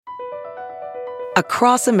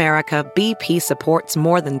Across America, BP supports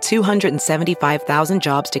more than 275,000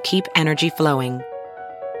 jobs to keep energy flowing.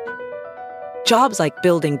 Jobs like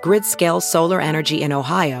building grid-scale solar energy in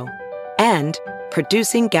Ohio and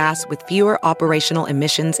producing gas with fewer operational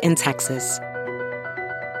emissions in Texas.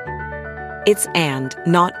 It's and,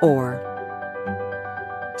 not or.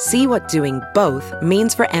 See what doing both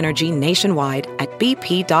means for energy nationwide at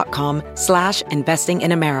bp.com/investing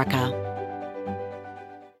in America.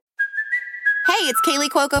 Hey, it's Kaylee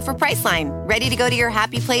Cuoco for Priceline. Ready to go to your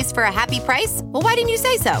happy place for a happy price? Well, why didn't you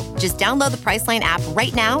say so? Just download the Priceline app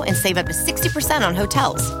right now and save up to 60% on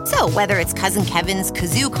hotels. So whether it's Cousin Kevin's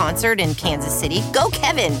Kazoo Concert in Kansas City, go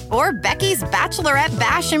Kevin, or Becky's Bachelorette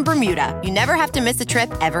Bash in Bermuda, you never have to miss a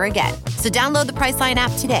trip ever again. So download the Priceline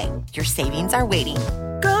app today. Your savings are waiting.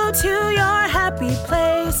 Go to your happy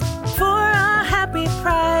place for a happy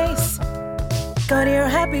price. Go to your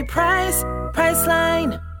happy price,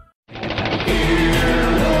 Priceline.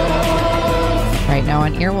 Right now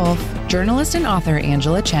on Earwolf, journalist and author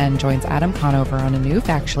Angela Chen joins Adam Conover on a new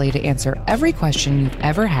Factually to answer every question you've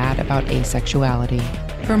ever had about asexuality.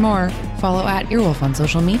 For more, follow @Earwolf on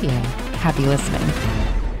social media. Happy listening.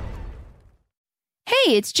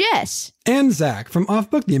 Hey, it's Jess. And Zach from Off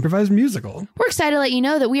Book, the improvised musical. We're excited to let you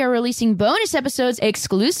know that we are releasing bonus episodes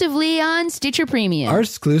exclusively on Stitcher Premium. Our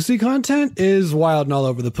exclusive content is wild and all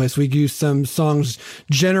over the place. We use some songs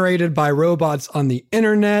generated by robots on the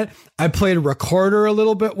internet. I played a recorder a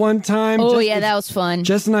little bit one time. That was fun.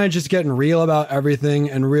 Jess and I just getting real about everything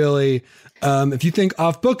and really... if you think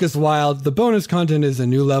Off Book is wild, the bonus content is a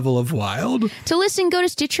new level of wild. To listen, go to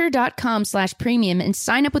Stitcher.com/premium and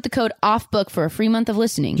sign up with the code OFFBOOK for a free month of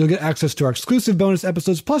listening. You'll get access to our exclusive bonus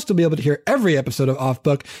episodes, plus you'll be able to hear every episode of Off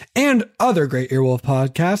Book and other great Earwolf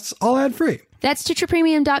podcasts, all ad-free. That's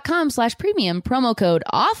StitcherPremium.com/premium, promo code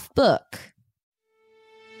OFFBOOK.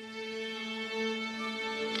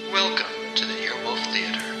 Welcome to the Earwolf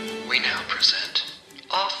Theater. We now present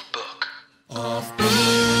Off Book. Off Book.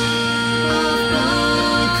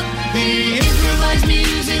 The improvised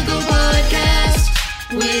musical podcast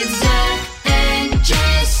with Zach and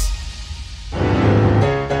Jess.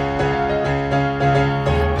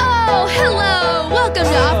 Oh, hello! Welcome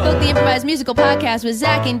to Off Book, the improvised musical podcast with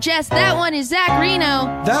Zach and Jess. That one is Zach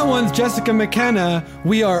Reno. That one's Jessica McKenna.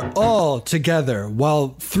 We are all together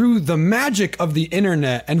while through the magic of the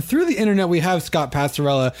internet, and through the internet we have Scott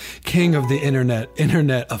Passarella, king of the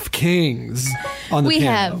internet of kings, on the piano. We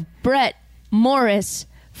have Brett Morris,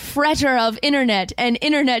 fretter of internet and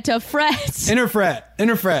internet of frets. Interfret.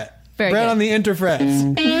 Very Brett good. on the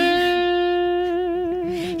interfrets.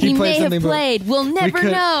 He may have played. We'll never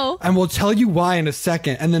know. And we'll tell you why in a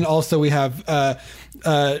second. And then also we have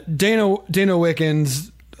Dana Wickens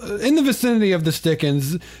in the vicinity of the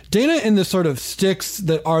Stickens. Dana in the sort of sticks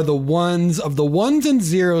that are the ones and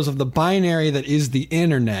zeros of the binary that is the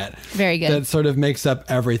internet. Very good. That sort of makes up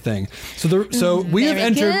everything. So we have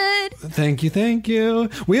entered. Good. Thank you.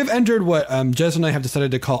 We have entered what Jess and I have decided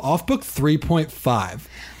to call Off Book 3.5.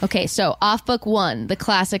 Okay, so Off Book 1, the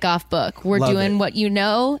classic Off Book. We're doing what you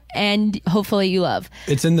know and hopefully you love.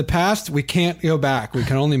 It's in the past. We can't go back. We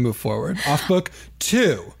can only move forward. Off Book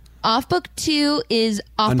 2. Off Book 2 is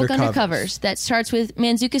Off Book Undercovers. That starts with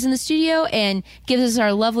Manzukis in the studio and gives us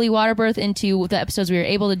our lovely water birth into the episodes we were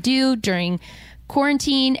able to do during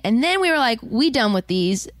quarantine. And then we were like, we done with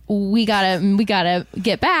these. We gotta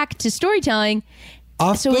get back to storytelling.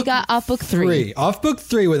 We got Off Book 3. Off Book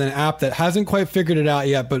 3 with an app that hasn't quite figured it out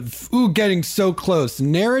yet, but getting so close.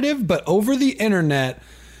 Narrative, but over the internet.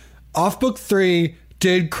 Off Book 3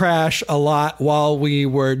 did crash a lot while we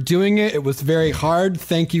were doing it. It was very hard.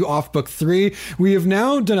 Thank you, Off Book 3. We have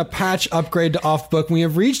now done a patch upgrade to Off Book. We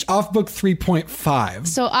have reached Off Book 3.5.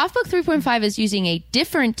 So Off Book 3.5 is using a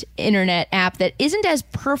different internet app that isn't as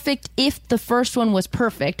perfect if the first one was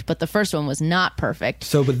perfect, but the first one was not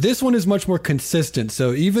perfect. But this one is much more consistent.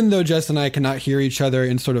 So even though Jess and I cannot hear each other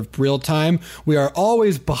in sort of real time, we are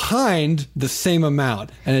always behind the same amount,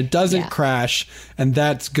 and it doesn't crash, and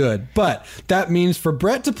that's good. But that means for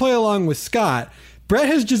Brett to play along with Scott, Brett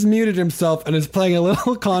has just muted himself and is playing a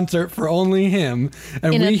little concert for only him,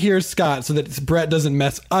 and we hear Scott so that Brett doesn't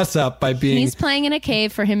mess us up by being... He's playing in a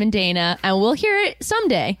cave for him and Dana, and we'll hear it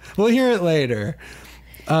someday. We'll hear it later.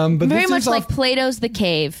 But very much like Plato's The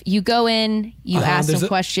Cave. You go in, you ask some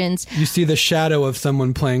questions. You see the shadow of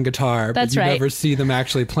someone playing guitar, but you never see them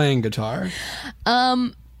actually playing guitar.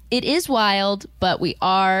 It is wild, but we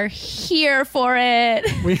are here for it.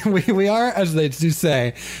 We are, as they do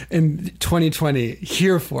say, in 2020,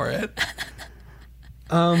 here for it.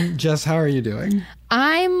 Jess, how are you doing?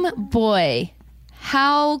 How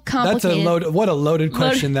how complicated? What a loaded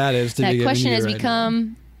question that is. To that be question given has you right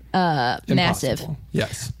become massive. Impossible.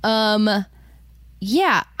 Yes.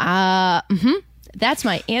 Yeah. That's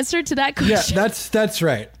my answer to that question. Yeah, that's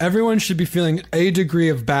right. Everyone should be feeling a degree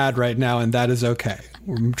of bad right now, and that is okay.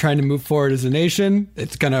 We're trying to move forward as a nation.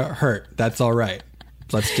 It's gonna hurt. That's all right.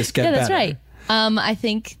 Let's just get better. That's right. I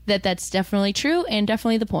think that's definitely true and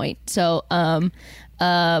definitely the point. So,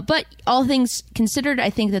 but all things considered, I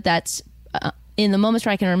think that's in the moments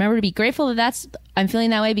where I can remember to be grateful that I'm feeling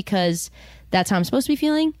that way because that's how I'm supposed to be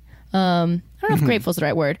feeling. I don't know if grateful is the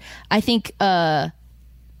right word. I think I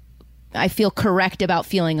feel correct about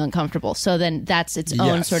feeling uncomfortable. So then that's its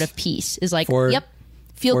own sort of piece. Is like,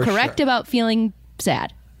 feel correct about feeling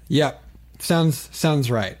sad. Yep, sounds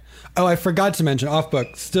right. Oh, I forgot to mention off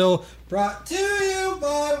book. Still brought to you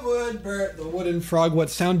by Woodbert, the wooden frog. What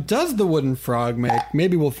sound does the wooden frog make?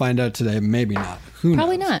 Maybe we'll find out today. Maybe not. Who knows?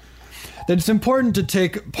 Probably not. That it's important to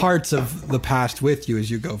take parts of the past with you as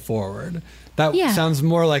you go forward. That sounds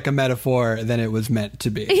more like a metaphor than it was meant to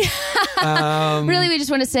be. Really, we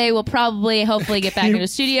just want to say we'll probably, hopefully get back into the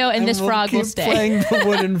studio and this frog will stay. Playing the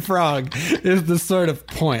wooden frog is the sort of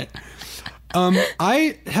point. Have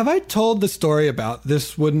I told the story about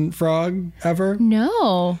this wooden frog ever?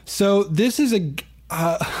 No. So this is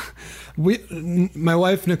my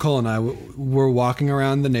wife Nicole and I were walking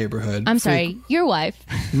around the neighborhood. I'm sorry, your wife.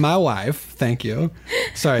 My wife, thank you.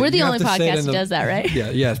 Sorry, we're the only podcast that does that, right? Yeah,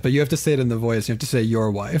 yes, but you have to say it in the voice. You have to say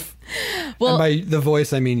your wife. Well, and by the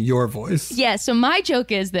voice, I mean your voice. Yeah. So my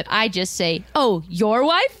joke is that I just say, "Oh, your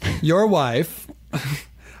wife." Your wife.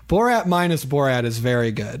 Borat minus Borat is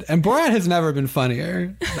very good, and Borat has never been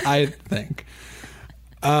funnier, I think.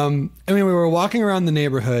 I mean, we were walking around the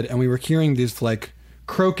neighborhood and we were hearing these like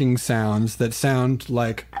croaking sounds that sound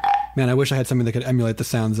like, man, I wish I had something that could emulate the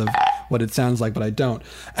sounds of what it sounds like, but I don't.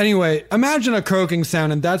 Anyway, imagine a croaking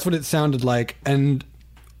sound, and that's what it sounded like. And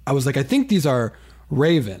I was like, I think these are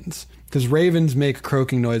ravens, because ravens make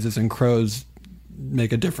croaking noises and crows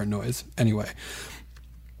make a different noise. Anyway.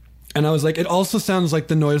 And I was like, it also sounds like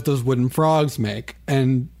the noise those wooden frogs make.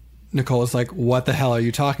 And Nicole was like, what the hell are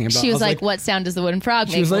you talking about? She was like, what sound does the wooden frog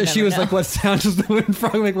make? She was like, what sound does the wooden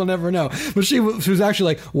frog make? We'll never know. But she was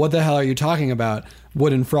actually like, what the hell are you talking about?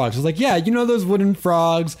 Wooden frogs. I was like, yeah, you know those wooden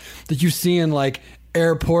frogs that you see in like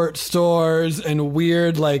airport stores and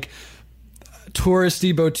weird like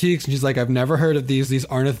touristy boutiques? And she's like, I've never heard of these. These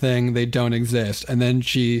aren't a thing. They don't exist. And then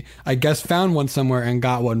she, I guess, found one somewhere and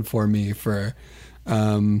got one for me for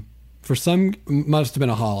some, must have been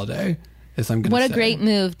a holiday. What a great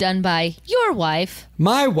move done by your wife.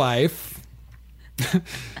 My wife.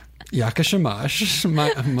 Yaka Shamash. My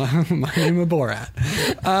name is Borat.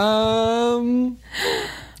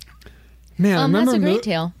 Man, I remember that's a great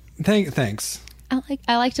tale. Thanks.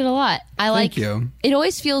 I liked it a lot. Thank you. It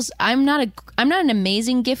always feels I'm not an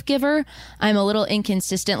amazing gift giver. I'm a little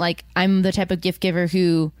inconsistent. Like I'm the type of gift giver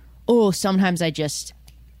who sometimes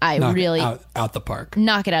really out the park.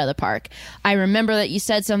 Knock it out of the park. I remember that you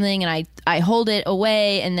said something and I hold it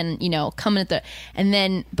away and then,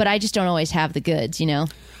 but I just don't always have the goods, And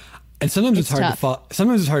sometimes it's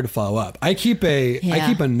hard to follow up. I keep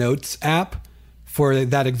a notes app for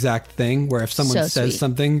that exact thing where if someone says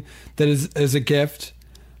something that is a gift,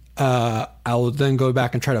 I'll then go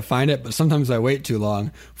back and try to find it, but sometimes I wait too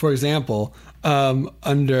long. For example,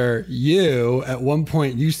 under you, at one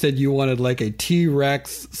point you said you wanted like a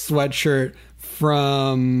T-Rex sweatshirt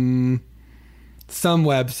from some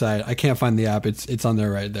website. I can't find the app. It's on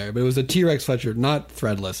there right there. But it was a T-Rex sweatshirt, not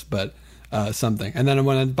threadless, but something. And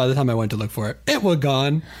then by the time I went to look for it, it was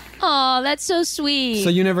gone. Oh, that's so sweet.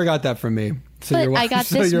 So you never got that from me. So but I got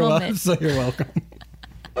this moment. So you're welcome.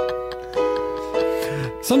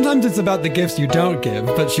 Sometimes it's about the gifts you don't give,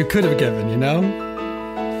 but you could have given,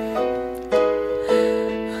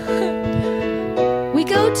 We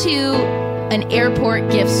go to an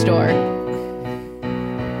airport gift store.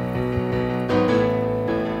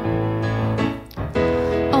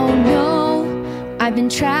 Oh no, I've been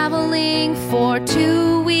traveling for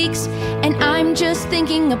 2 weeks, and I'm just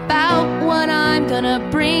thinking about what I'm gonna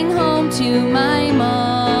bring home to my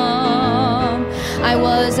mom. I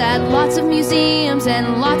was at lots of museums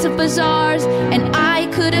and lots of bazaars, and I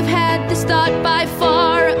could have had this thought by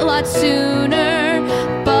far a lot sooner,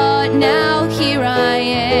 but now here I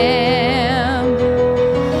am.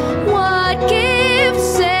 What gift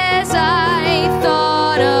says I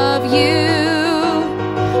thought of you?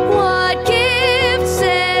 What gift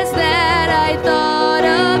says that I thought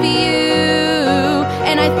of you?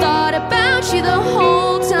 And I thought about you the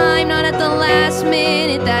whole time, not at the last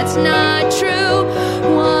minute, that's not true.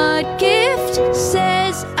 What gift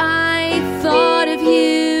says I thought of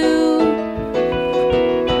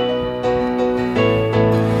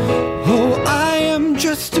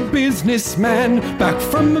businessman back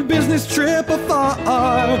from a business trip afar.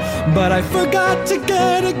 But I forgot to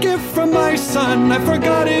get a gift from my son. I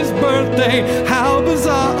forgot his birthday, how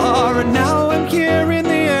bizarre. And now I'm here in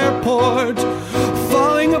the airport,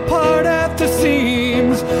 falling apart at the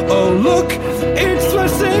seams. Oh look, it's the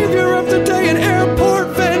savior of the day, an airport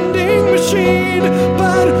vending machine.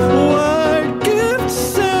 But what gift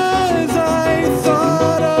says I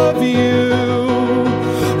thought of you?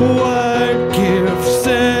 What gift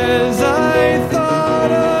says I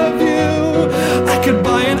thought of you? I could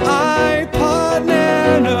buy an iPod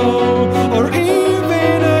Nano or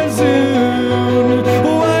even a Zune.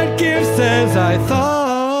 What gift says I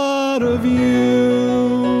thought of you?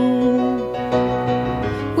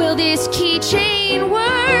 Will this keychain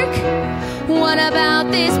work? What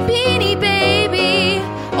about this Beanie Baby?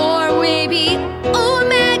 Or maybe, a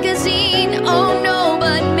magazine? Oh no,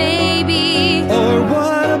 but maybe. Or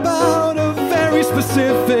what about a very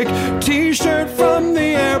specific t-shirt from the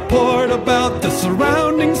airport about the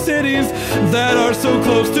surrounding cities that are so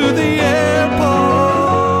close to the airport?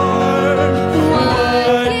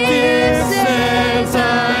 What gift says I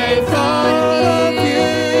thought of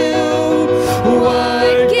you?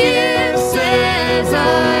 What gift says I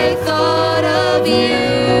thought of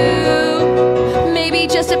you? Maybe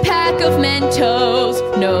just a pack of Mentos.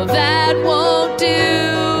 No, that won't do.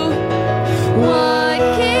 What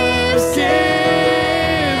gift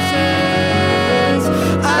says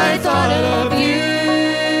I thought of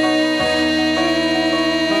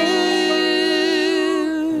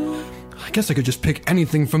you? I guess I could just pick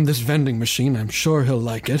anything from this vending machine. I'm sure he'll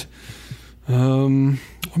like it. Or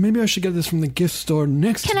maybe I should get this from the gift store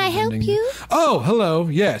next to Can the I help vending- you? Oh, hello.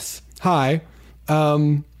 Yes. Hi.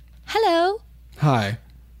 Hello? Hi.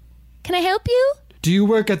 Can I help you? Do you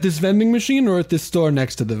work at this vending machine or at this store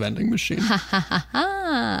next to the vending machine?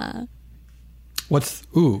 Ah.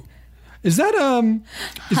 Ooh. Is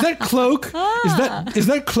that cloak? Is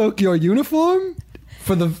that cloak your uniform?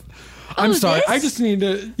 For the I'm sorry. this? I just need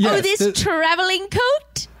to yes, this traveling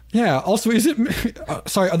coat? Yeah, also is it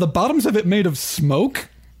sorry, are the bottoms of it made of smoke?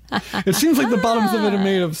 It seems like the bottoms of it are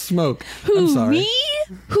made of smoke. I'm sorry. Me?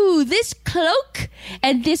 Who? This cloak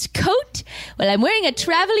and this coat? Well, I'm wearing a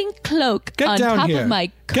traveling cloak Get on down top here. of my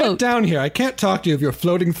Get coat. down here. I can't talk to you if you're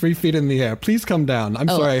floating 3 feet in the air. Please come down. I'm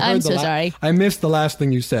sorry. I'm so sorry. I missed the last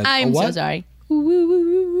thing you said. I'm what? so sorry.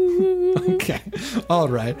 Okay. All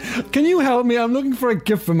right. Can you help me? I'm looking for a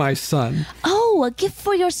gift for my son. Oh, a gift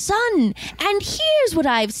for your son. And here's what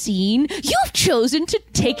I've seen. You've chosen to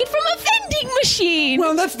take it from a vending machine.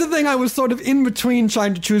 Well, that's the thing. I was sort of in between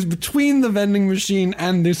trying to choose between the vending machine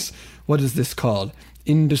and this, what is this called?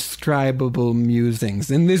 Indescribable Musings.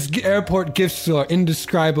 In this airport gift store,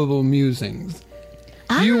 Indescribable Musings.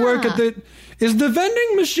 Do you work at is the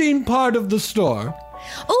vending machine part of the store?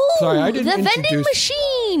 Oh, Sorry, I didn't the vending introduce-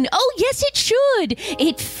 machine. Oh, yes, it should.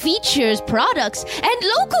 It features products and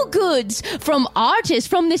local goods from artists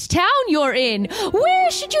from this town you're in.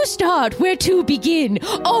 Where should you start? Where to begin?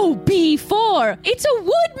 Oh, B4. It's a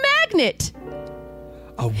wood magnet.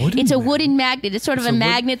 A wooden It's a magnet? wooden magnet. It's sort of a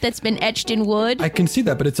magnet that's been etched in wood. I can see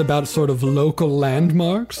that, but it's about sort of local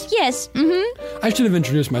landmarks. Yes. Mm-hmm. I should have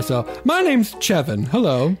introduced myself. My name's Chevin.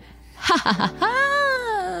 Hello.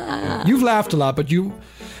 You've laughed a lot, but you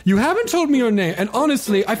haven't told me your name. And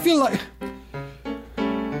honestly, I feel like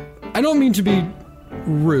I don't mean to be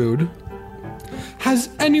rude. Has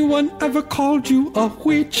anyone ever called you a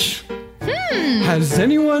witch? Has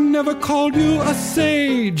anyone ever called you a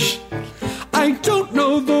sage? I don't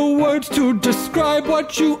know the words to describe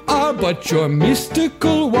what you are, but you're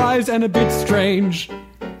mystical, wise, and a bit strange.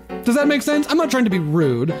 Does that make sense? I'm not trying to be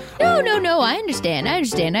rude. No. I understand.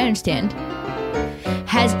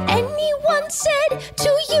 Has anyone said to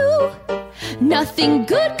you, nothing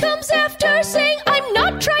good comes after saying, I'm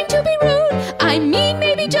not trying to be rude. I mean,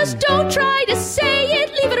 maybe just don't try to say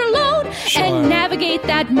it, leave it alone, Sure. and navigate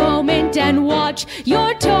that moment and watch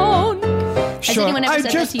your tone. Has Sure, anyone ever I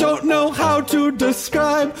said just that to you? don't know how to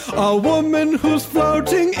describe a woman who's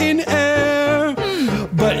floating in air.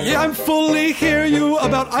 But yeah, I fully hear you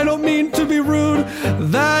about I don't mean to be rude.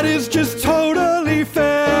 That is just totally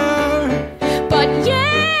fair. But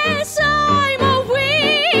yes, I'm a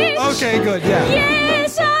witch. Okay, good, yeah.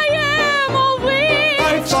 Yes, I am a witch.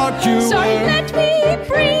 I thought you So were. let me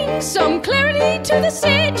bring some clarity to the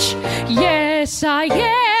sitch. Yes, I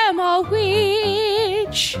am a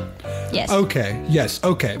witch. Yes. Okay. Yes.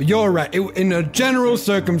 Okay. You're right. In a general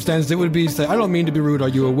circumstance, it would be. Say, I don't mean to be rude. Are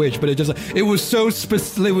you a witch? But it was so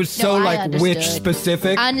specific. It was so No, I like understood. witch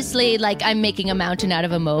specific. Honestly, like I'm making a mountain out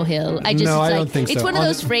of a molehill. I don't think so. It's one of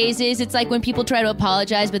those phrases. It's like when people try to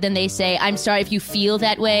apologize, but then they say, "I'm sorry if you feel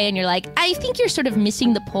that way," and you're like, "I think you're sort of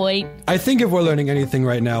missing the point." I think if we're learning anything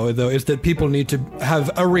right now, though, is that people need to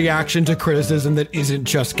have a reaction to criticism that isn't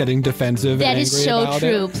just getting defensive. That and is angry so about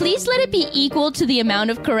true. It. Please let it be equal to the amount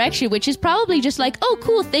of correction, which is probably just like, "Oh,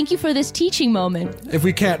 cool, thank you for this teaching moment." If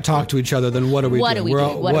we can't talk to each other, then what are we What doing? do we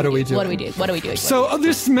do? What are we doing? What do we do? What are we doing? So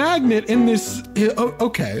this magnet in this.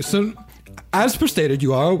 Okay, so as per stated,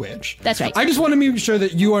 you are a witch. That's right. I just want to make sure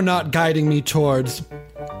that you are not guiding me towards.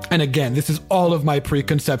 And again, this is all of my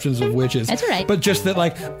preconceptions of witches. That's all right. But just that,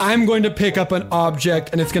 like, I'm going to pick up an object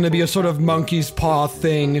and it's going to be a sort of monkey's paw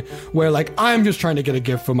thing where, like, I'm just trying to get a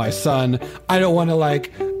gift for my son. I don't want to,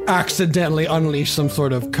 like, accidentally unleash some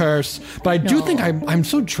sort of curse. But I do think I'm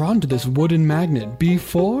so drawn to this wooden magnet.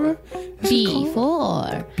 Before?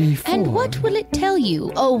 Before. Before. And what will it tell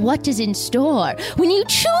you? Oh, what is in store when you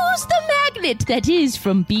choose the magnet that is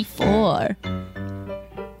from before?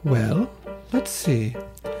 Well, let's see.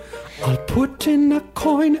 I'll put in a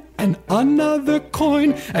coin and another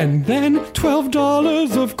coin and then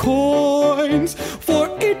 $12 of coins. For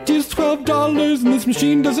it is $12 and this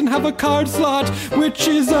machine doesn't have a card slot, which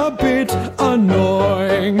is a bit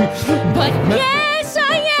annoying. But yes,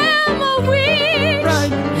 I am a witch. Right.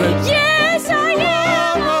 Yes, I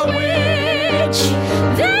am a witch.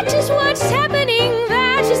 That is what's happening.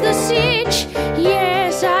 That is the sitch.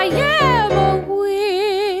 Yes, I am a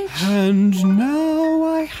witch. And now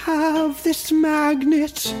I have this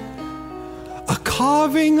magnet, a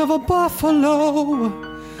carving of a buffalo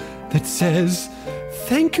that says,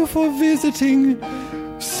 "Thank you for visiting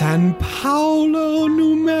San Paulo,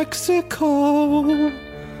 New Mexico." And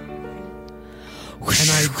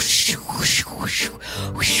I...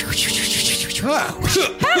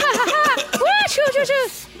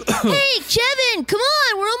 Hey, Kevin, come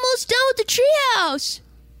on. We're almost done with the treehouse.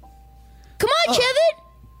 Come on, Kevin.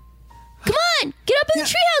 Come on, get up in the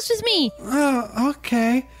treehouse with me.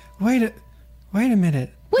 Okay. Wait a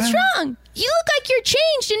minute. What's wrong? You look like you're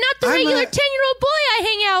changed and not the regular 10-year-old boy I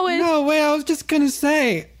hang out with. No, wait, I was just gonna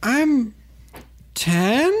say, I'm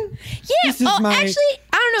 10? Yeah, This is my actually,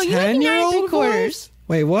 I don't know. You might be 9 10-year-old 3/4. voice?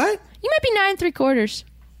 Wait, what? You might be 9 3/4.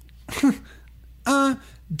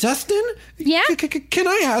 Dustin? Yeah? Can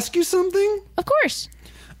I ask you something? Of course.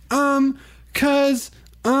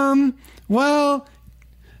 Well,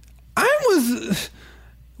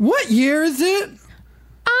 what year is it?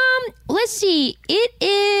 Let's see. It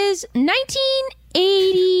is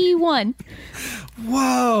 1981.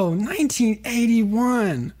 Whoa,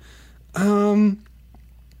 1981.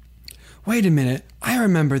 Wait a minute. I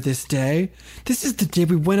remember this day. This is the day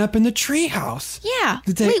we went up in the treehouse. Yeah.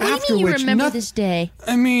 The day Wait, what after do you mean you which remember this day?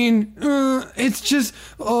 I mean, it's just,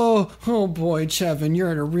 oh boy, Chevin,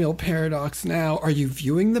 you're at a real paradox now. Are you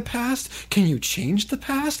viewing the past? Can you change the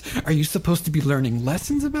past? Are you supposed to be learning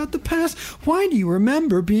lessons about the past? Why do you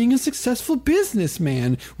remember being a successful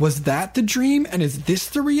businessman? Was that the dream, and is this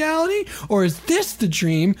the reality? Or is this the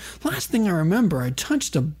dream? Last thing I remember, I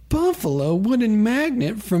touched a buffalo wooden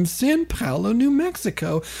magnet from San Paulo, New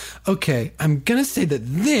Mexico. Okay, I'm gonna say that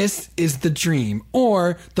this is the dream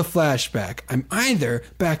or the flashback. I'm either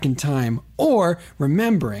back in time or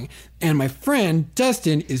remembering. And my friend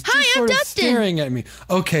Dustin is just Hi, I'm sort of Dustin. staring at me.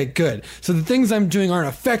 Okay, good. So the things I'm doing aren't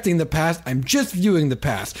affecting the past. I'm just viewing the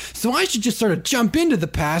past. So I should just sort of jump into the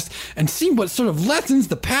past and see what sort of lessons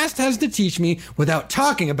the past has to teach me without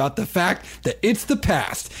talking about the fact that it's the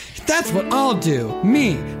past. That's what I'll do.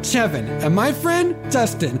 Me, Chevin, and my friend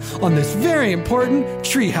Dustin on this very important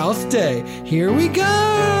Treehouse Day. Here we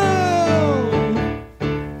go!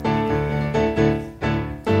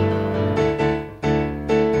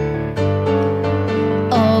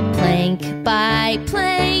 Plank by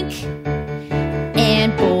plank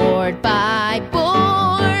and board by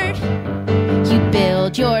board, you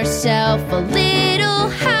build yourself a little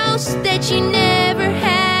house that you never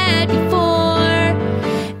had before.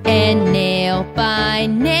 And nail by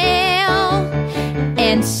nail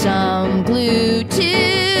and some glue too,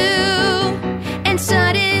 and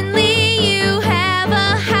suddenly you have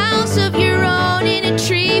a house of your own in a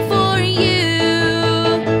tree for you.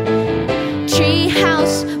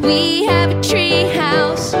 Treehouse, we have a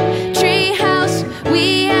treehouse. Treehouse,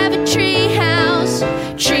 we have a treehouse.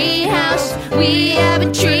 Treehouse, we have a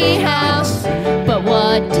treehouse. But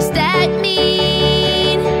what does that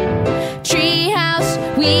mean? Treehouse,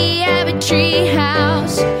 we have a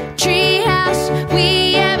treehouse. Treehouse,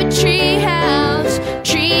 we have a treehouse.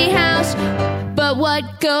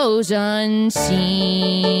 what goes unseen.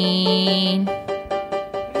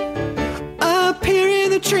 Up here in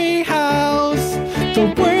the treehouse,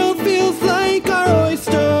 the world feels like our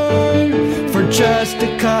oyster. For just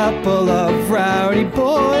a couple of rowdy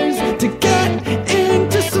boys to get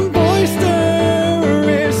into some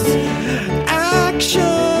boisterous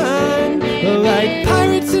action, like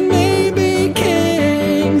pirates and maybe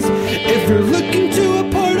kings. If you're looking to a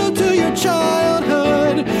portal to your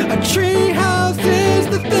childhood, a treehouse is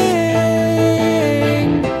the thing.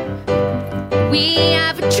 We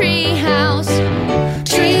have a tree house.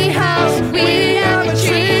 Tree house. We have a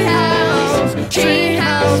tree house. Tree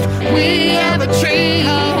house. We have a tree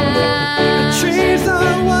house. Trees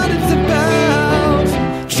are what it's about.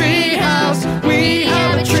 Tree house. We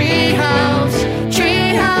have a tree house.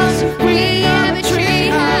 Tree house. We have a tree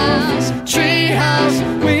house. Tree house.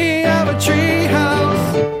 We have a tree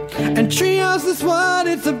house, and treehouse is what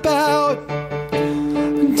it's about.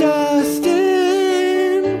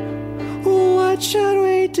 Dustin, what should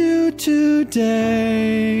we do today?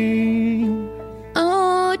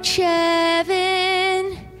 Oh,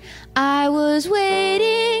 Chevin, I was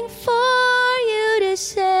waiting for you to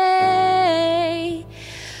say,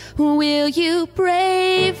 will you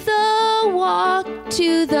brave the walk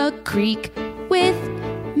to the creek with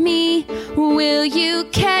me? Will you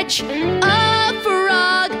catch a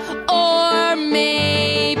frog or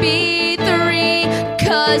maybe 3?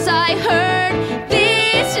 'Cause I heard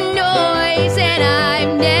this noise and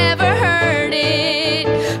I've never heard it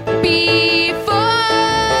before.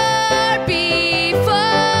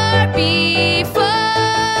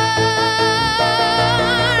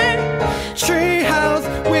 Treehouse,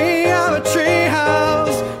 we have a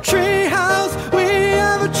treehouse. Treehouse, we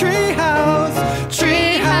have a treehouse.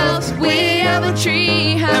 Treehouse, we have a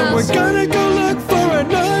tree house. And we're gonna go look for a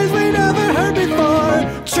noise we never heard before.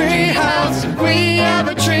 Treehouse, we have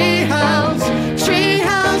a treehouse.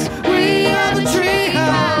 Treehouse, we have a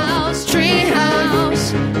treehouse.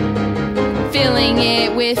 Treehouse. Filling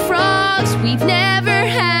it with frogs we've never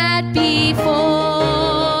had before.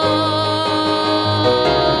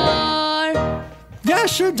 Yeah,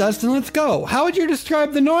 sure, Dustin, let's go. How would you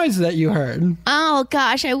describe the noise that you heard? Oh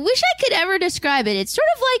gosh, I wish I could ever describe it. It's sort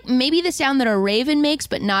of like maybe the sound that a raven makes,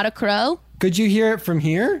 but not a crow. Could you hear it from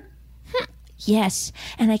here? Yes,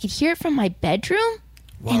 and I could hear it from my bedroom.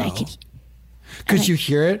 Wow. And I could. Could you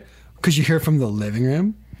hear it? Could you hear it from the living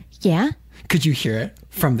room? Yeah. Could you hear it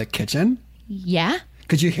from the kitchen? Yeah.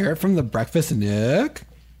 Could you hear it from the breakfast nook?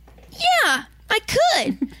 Yeah, I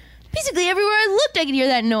could. Basically, everywhere I looked, I could hear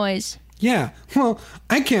that noise. Yeah, well,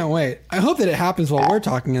 I can't wait. I hope that it happens while we're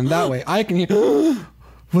talking, and that way I can hear.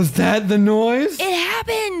 Was that the noise? It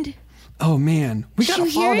happened. Oh man, we Did gotta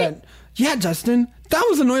you follow hear that. Yeah, Justin, that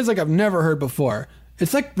was a noise like I've never heard before.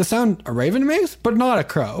 It's like the sound a raven makes, but not a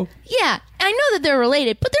crow. Yeah, I know that they're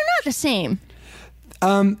related, but they're not the same.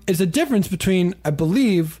 It's a difference between, I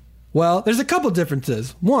believe. Well, there's a couple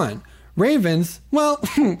differences. One, ravens. Well,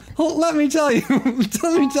 let me tell you. Let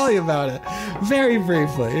me tell you about it very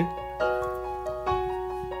briefly.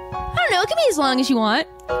 I don't know, it can be as long as you want.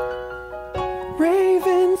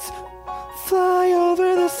 Ravens fly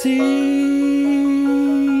over the sea.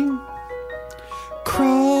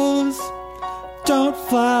 Crows don't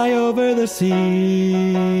fly over the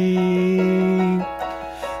sea.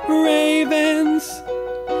 Ravens,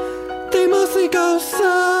 they mostly go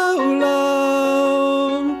solo.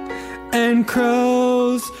 And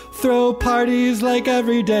crows throw parties like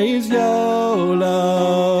every day's YOLO.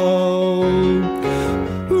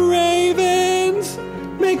 Ravens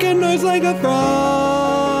make a noise like a frog,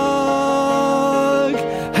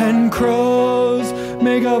 and crows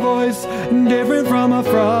make a voice different from a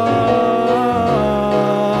frog.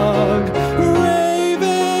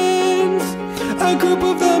 Ravens, a group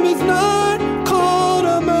of them is not called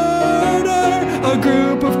a murder. A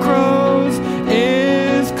group of crows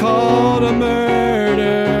is called a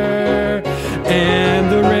murder. And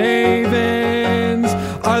the Ravens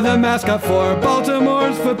are the mascot for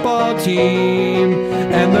Baltimore's football team.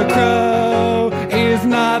 And the crow is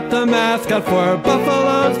not the mascot for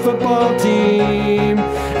Buffalo's football team.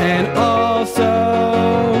 And also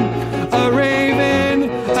a raven,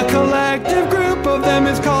 a collective group of them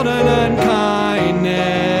is called an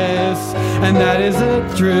unkindness. And that is the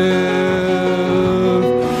truth.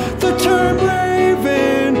 The term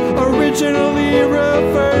raven, originally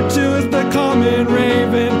referred to as the common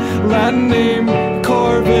raven, Latin name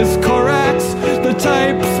Corvus corax, the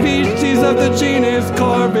type species of the genus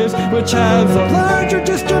Corvus, which has a larger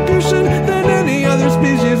distribution than any other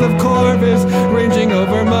species of Corvus, ranging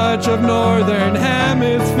over much of northern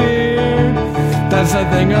hemisphere. That's the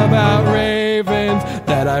thing about ravens. ravens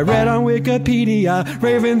that I read on Wikipedia.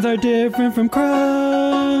 Ravens are different from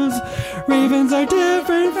crows. Ravens are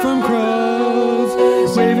different from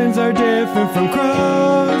crows. Ravens are different from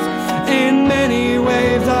crows. In many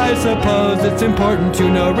ways, I suppose it's important to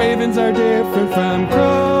know ravens are different from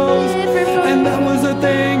crows. And that was the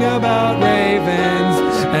thing about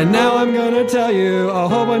ravens. And now I'm gonna tell you a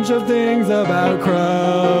whole bunch of things about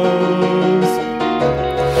crows.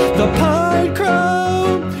 The pied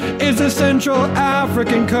crow is a Central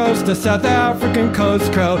African coast, a South African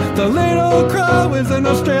coast crow. The little crow is an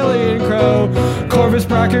Australian crow. Corvus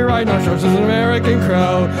brachyrhinoceros is an American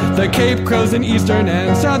crow. The Cape crow's in eastern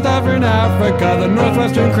and South African Africa. The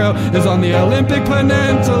northwestern crow is on the Olympic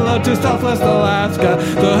Peninsula to southwest Alaska.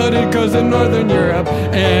 The hooded crow's in northern Europe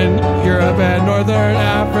and northern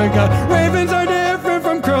Africa. Ravens are different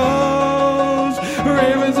from crows.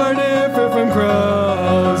 Ravens are different from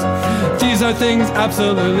crows. These are things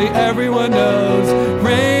absolutely everyone knows.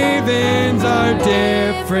 Ravens are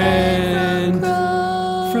different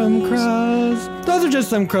from crows. Those are just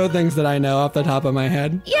some crow things that I know off the top of my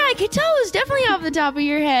head. Yeah, I could tell it was definitely off the top of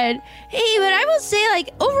your head. Hey, but I will say, like,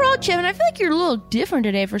 overall, Kevin, I feel like you're a little different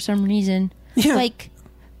today for some reason. Yeah. Like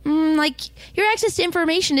your access to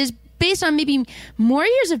information is based on maybe more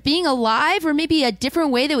years of being alive, or maybe a different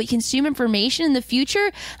way that we consume information in the future. I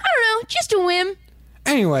don't know, just a whim.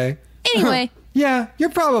 Anyway. Yeah, you're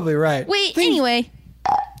probably right. Wait, anyway.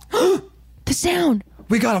 The sound.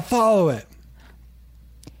 We gotta follow it.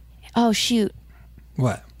 Oh, shoot.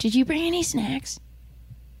 What? Did you bring any snacks?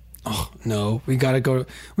 Oh, no. We gotta go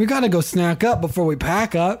snack up before we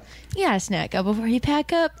pack up. You gotta snack up before you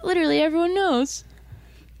pack up. Literally everyone knows.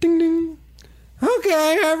 Ding, ding.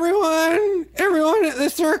 Okay, everyone. Everyone at the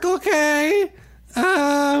Circle K.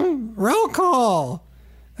 Roll call.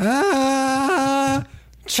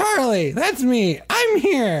 Charlie, that's me. I'm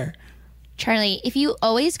here. Charlie, if you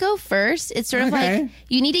always go first, it's sort of like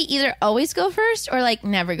you need to either always go first or like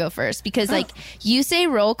never go first, because like you say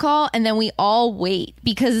roll call and then we all wait,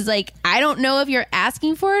 because it's like I don't know if you're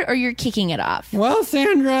asking for it or you're kicking it off. Well,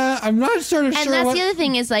 Sandra, I'm not sure. And that's the other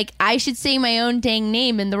thing is like I should say my own dang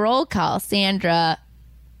name in the roll call. Sandra.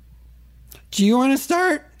 Do you want to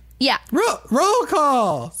start? Yeah. Roll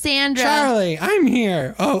call. Sandra. Charlie, I'm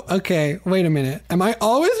here. Oh, okay. Wait a minute. Am I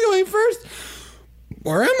always going first?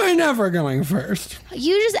 Or am I never going first?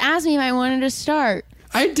 You just asked me if I wanted to start.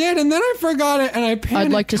 I did, and then I forgot it, and I panicked.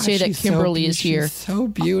 I'd like to say that Kimberly is here. She's so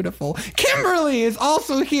beautiful. Kimberly is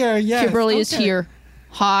also here, yes. Kimberly is here.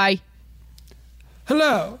 Hi.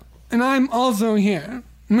 Hello, and I'm also here.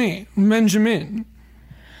 Me, Benjamin.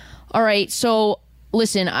 All right, so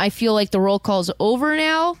listen, I feel like the roll call's over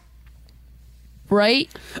now. Right?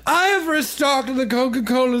 I have restocked the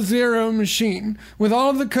Coca-Cola Zero machine with all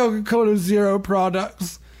of the Coca-Cola Zero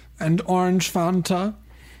products and orange Fanta.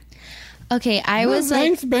 Okay, I was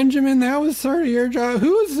thanks, Benjamin. That was sort of your job.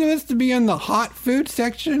 Who was supposed to be in the hot food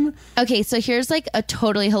section? Okay, so here's like a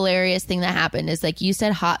totally hilarious thing that happened is like you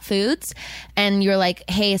said hot foods and you're like,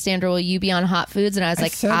 hey, Sandra, will you be on hot foods? And I was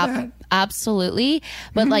like, absolutely.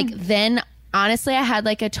 But like then honestly, I had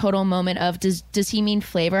like a total moment of does he mean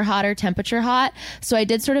flavor hot or temperature hot? So I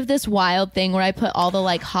did sort of this wild thing where I put all the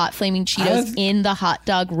like hot flaming Cheetos in the hot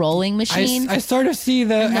dog rolling machine. I sort of see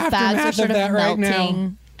the aftermath of that right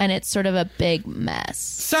now. And it's sort of a big mess.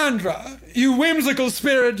 Sandra, you whimsical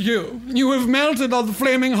spirit, you have melted all the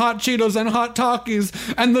flaming hot Cheetos and hot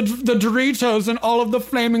Takis and the Doritos and all of the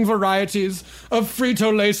flaming varieties of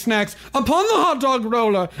Frito-Lay snacks upon the hot dog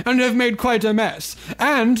roller and have made quite a mess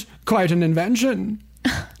and quite an invention.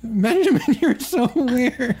 Benjamin, you're so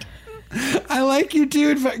weird. I like you,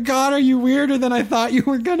 dude, but God, are you weirder than I thought you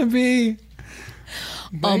were gonna be.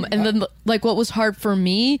 And then like what was hard for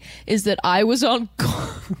me is that I was on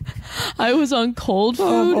cold food.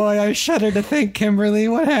 Oh boy, I shudder to think, Kimberly,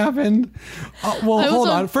 what happened? Well, hold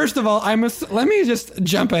on. First of all, let me just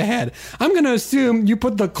jump ahead. I'm going to assume you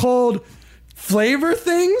put the cold flavor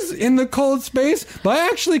things in the cold space, but I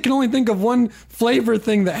actually can only think of one flavor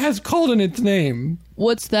thing that has cold in its name.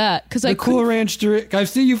 What's that? Because the Cool Ranch Doritos. I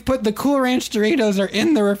see you've put the Cool Ranch Doritos are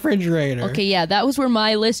in the refrigerator. Okay, yeah, that was where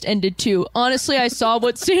my list ended too. Honestly, I saw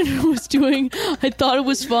what Sandra was doing. I thought it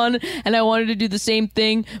was fun, and I wanted to do the same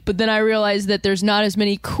thing. But then I realized that there's not as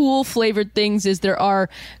many cool flavored things as there are,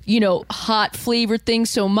 hot flavored things.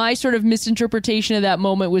 So my sort of misinterpretation of that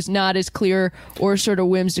moment was not as clear or sort of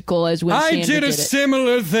whimsical as when Sandra did it. I did a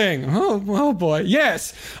similar thing. Oh boy,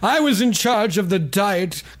 yes, I was in charge of the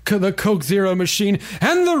diet, the Coke Zero machine.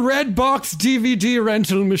 and the red box DVD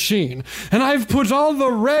rental machine. And I've put all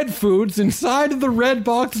the red foods inside of the red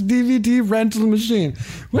box DVD rental machine.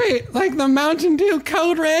 Wait, like the Mountain Dew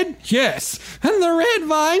Code Red? Yes. And the red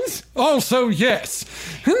vines? Also yes.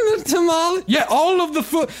 And the tamale? Yeah, all of the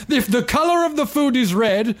food. If the color of the food is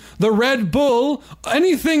red, the Red Bull,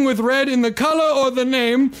 anything with red in the color or the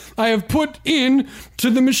name, I have put in to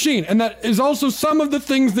the machine. And that is also some of the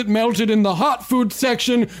things that melted in the hot food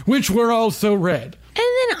section, which were also red. And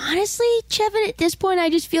then honestly, Chevin, at this point, I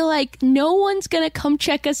just feel like no one's going to come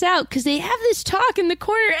check us out because they have this talk in the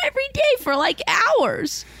corner every day for like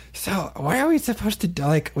hours. So what are we supposed to do?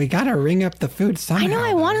 Like, we got to ring up the food somehow. I know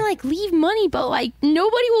I want to like leave money, but like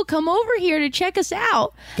nobody will come over here to check us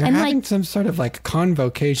out. They're and having like some sort of like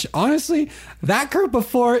convocation. Honestly, that group of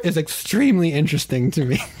four is extremely interesting to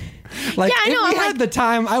me. Like, yeah, I know, if we had the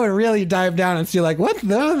time, I would really dive down and see, like, what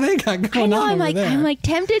the they got going on over there. I'm like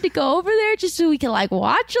tempted to go over there just so we can like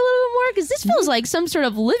watch a little bit more because this feels like some sort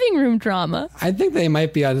of living room drama. I think they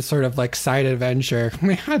might be on a sort of like side adventure. I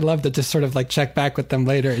mean, I'd love to just sort of like check back with them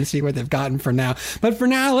later and see what they've gotten for now. But for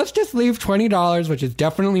now, let's just leave $20, which is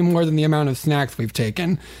definitely more than the amount of snacks we've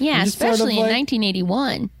taken. Yeah, especially sort of in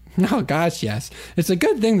 1981. Oh gosh, yes. It's a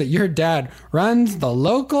good thing that your dad runs the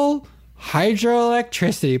local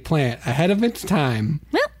hydroelectricity plant ahead of its time.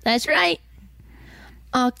 Well, that's right.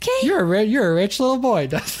 Okay. You're a rich little boy,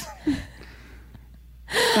 Dustin.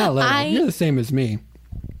 Not little. You're the same as me.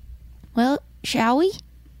 Well, shall we?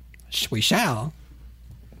 We shall.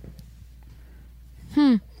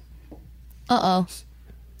 Uh-oh. It's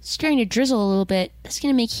starting to drizzle a little bit. That's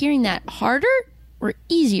going to make hearing that harder or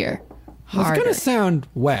easier? Harder. It's going to sound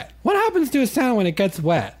wet. What happens to a sound when it gets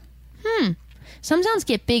wet? Some sounds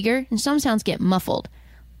get bigger and some sounds get muffled.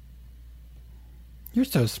 You're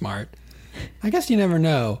so smart. I guess you never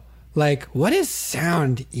know. Like, what is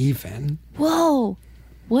sound even? Whoa.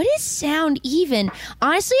 What is sound even?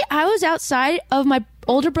 Honestly, I was outside of my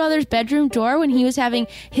older brother's bedroom door when he was having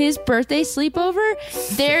his birthday sleepover.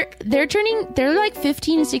 They're like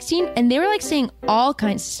 15 and 16 and they were like saying all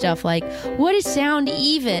kinds of stuff like, what is sound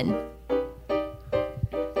even?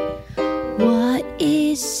 What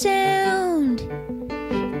is sound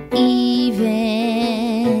even?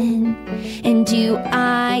 And do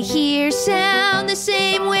I hear sound the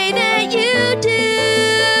same way that you do?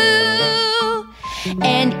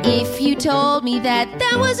 And if you told me that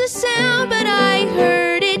that was a sound, but I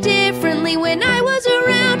heard it differently when I was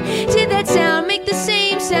around, did that sound make the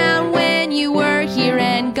same sound when you were here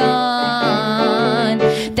and gone?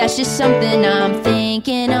 That's just something I'm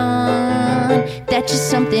thinking on. That's just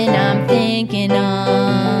something I'm thinking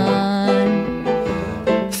on.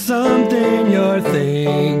 Something you're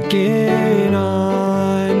thinking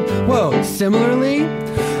on. Whoa, similarly,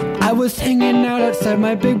 I was hanging out outside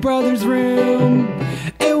my big brother's room.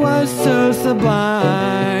 It was so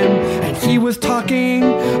sublime. And he was talking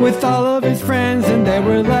with all of his friends, and they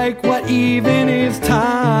were like, what even is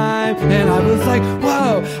time? And I was like,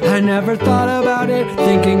 whoa, I never thought about it,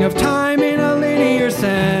 thinking of time in a linear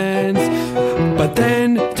sense. But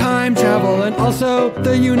then time travel and also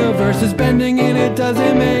the universe is bending and it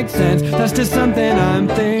doesn't make sense. That's just something I'm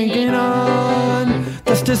thinking on.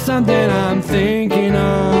 That's just something I'm thinking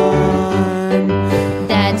on.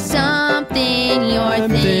 That's something you're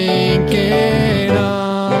thinking on.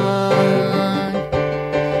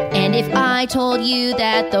 And if I told you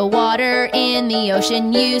that the water in the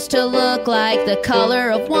ocean used to look like the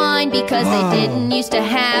color of wine because they didn't used to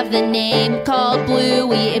have the name called blue,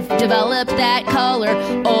 we've developed that color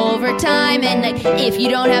over time. And like, if you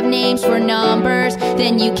don't have names for numbers,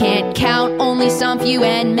 then you can't count, only some, few,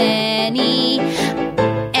 and many.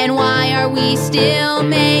 And why are we still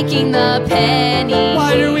making the penny?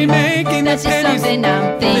 Why are we making the pennies? That's just something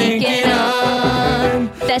I'm thinking on.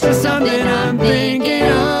 That's just something I'm thinking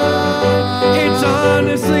on. It's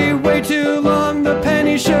honestly way too long. The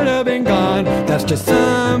penny should have been gone. That's just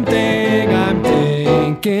something I'm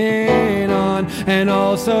thinking on. And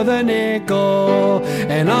also the nickel.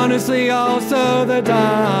 And honestly also the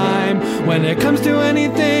dime. When it comes to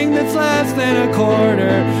anything that's less than a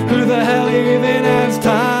quarter, who the hell even has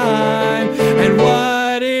time? And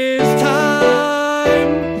what is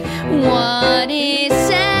time? What is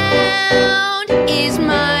sound? Is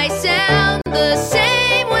my sound the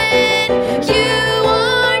same when you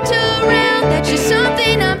aren't around? That's just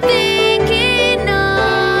something I'm thinking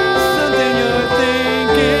on. Something you're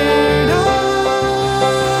thinking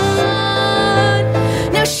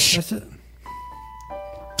on. Now shh.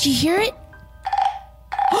 Do you hear it?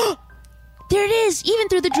 There it is, even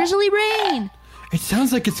through the drizzly rain. It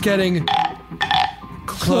sounds like it's getting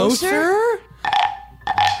closer?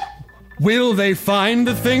 Will they find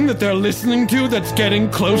the thing that they're listening to that's getting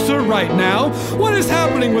closer right now? What is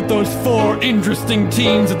happening with those 4 interesting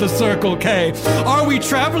teens at the Circle K? Are we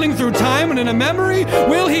traveling through time and in a memory?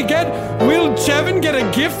 Will Chevin get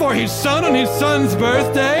a gift for his son on his son's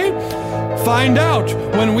birthday? Find out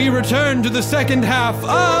when we return to the second half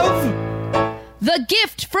of... The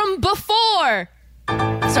Gift from Before.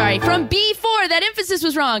 Sorry, from B4. That emphasis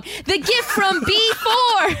was wrong. The Gift from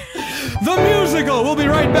B4. The musical. We'll be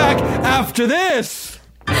right back after this.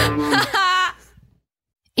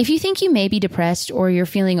 If you think you may be depressed or you're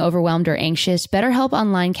feeling overwhelmed or anxious, BetterHelp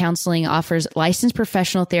Online Counseling offers licensed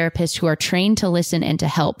professional therapists who are trained to listen and to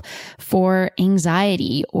help for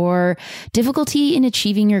anxiety or difficulty in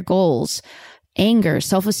achieving your goals, anger,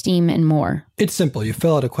 self-esteem, and more. It's simple. You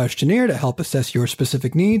fill out a questionnaire to help assess your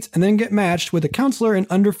specific needs and then get matched with a counselor in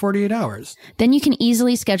under 48 hours. Then you can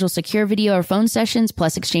easily schedule secure video or phone sessions,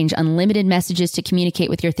 plus exchange unlimited messages to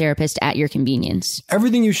communicate with your therapist at your convenience.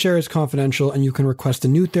 Everything you share is confidential, and you can request a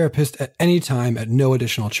new therapist at any time at no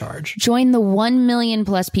additional charge. Join the 1 million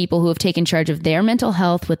plus people who have taken charge of their mental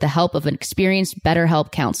health with the help of an experienced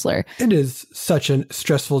BetterHelp counselor. It is such a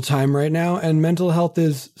stressful time right now, and mental health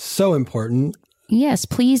is so important. Yes,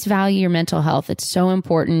 please value your mental health. It's so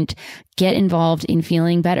important. Get involved in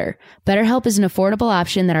feeling better. BetterHelp is an affordable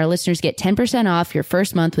option that our listeners get 10% off your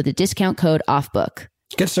first month with a discount code OFFBOOK.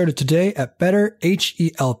 Get started today at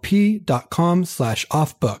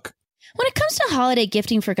betterhelp.com/offbook. When it comes to holiday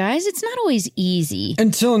gifting for guys, it's not always easy.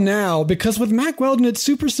 Until now, because with Mack Weldon, it's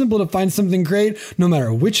super simple to find something great no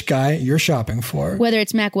matter which guy you're shopping for. Whether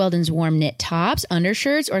it's Mack Weldon's warm knit tops,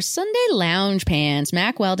 undershirts, or Sunday lounge pants,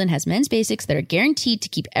 Mack Weldon has men's basics that are guaranteed to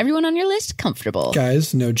keep everyone on your list comfortable.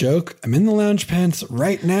 Guys, no joke. I'm in the lounge pants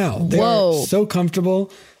right now. They're so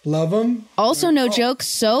comfortable. Love them. Also, no joke,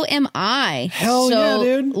 so am I. Hell yeah,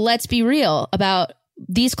 dude. Let's be real about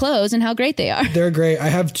these clothes and how great they are. They're great. I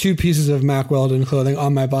have 2 pieces of Mack Weldon clothing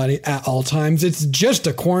on my body at all times. It's just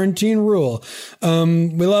a quarantine rule.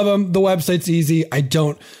 We love them. The website's easy. I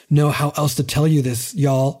don't know how else to tell you this,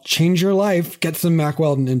 y'all. Change your life. Get some Mack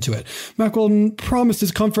Weldon into it. Mack Weldon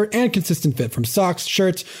promises comfort and consistent fit from socks,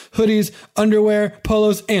 shirts, hoodies, underwear,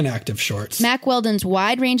 polos, and active shorts. Mack Weldon's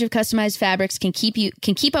wide range of customized fabrics can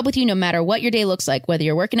keep up with you no matter what your day looks like, whether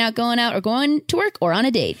you're working out, going out, or going to work, or on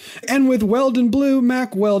a date. And with Weldon Blue,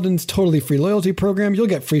 Mack Weldon's totally free loyalty program, you'll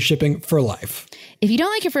get free shipping for life. If you don't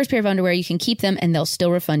like your first pair of underwear, you can keep them and they'll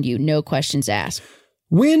still refund you. No questions asked.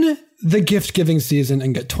 Win the gift giving season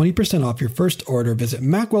and get 20% off your first order. Visit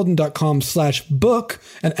MackWeldon.com/book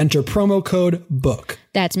and enter promo code BOOK.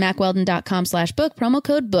 That's MackWeldon.com/book, promo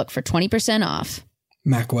code BOOK for 20% off.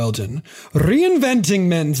 Mack Weldon, reinventing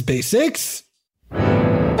men's basics.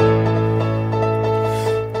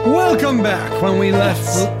 Welcome back. When we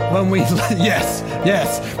last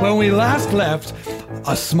left,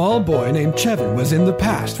 a small boy named Chevin was in the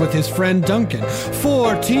past with his friend Duncan.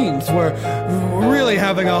 4 teens were really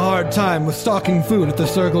having a hard time with stocking food at the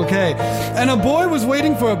Circle K. And a boy was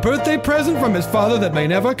waiting for a birthday present from his father that may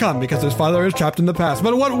never come because his father is trapped in the past.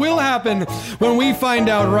 But what will happen when we find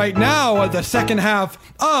out right now at the second half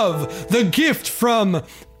of The Gift from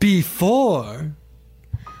Before?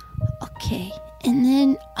 Okay. And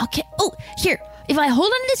then, okay. Oh, here. If I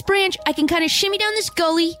hold onto this branch, I can kind of shimmy down this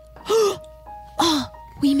gully. Oh,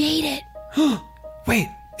 we made it. Wait,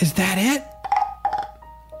 is that it?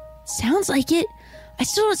 Sounds like it. I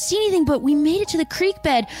still don't see anything, but we made it to the creek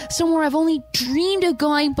bed, somewhere I've only dreamed of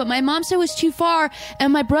going, but my mom said it was too far,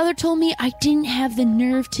 and my brother told me I didn't have the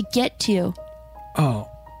nerve to get to. Oh,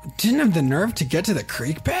 didn't have the nerve to get to the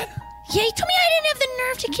creek bed? Yeah, he told me I didn't have the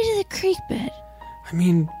nerve to get to the creek bed. I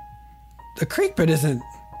mean, the creek bed isn't...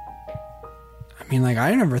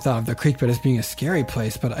 I never thought of the creek bed as being a scary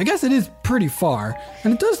place, but I guess it is pretty far.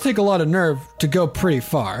 And it does take a lot of nerve to go pretty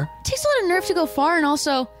far. It takes a lot of nerve to go far, and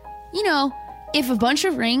also, if a bunch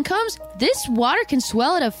of rain comes, this water can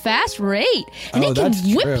swell at a fast rate. And it can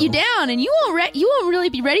whip you down, and you won't really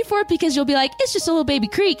be ready for it because you'll be like, it's just a little baby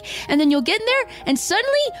creek. And then you'll get in there, and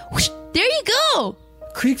suddenly, whoosh, there you go.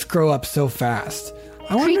 Creeks grow up so fast.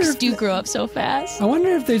 Creeks do grow up so fast. I wonder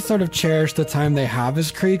if they sort of cherish the time they have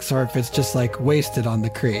as creeks, or if it's just wasted on the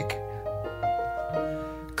creek.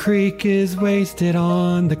 Creek is wasted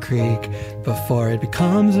on the creek before it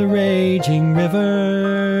becomes a raging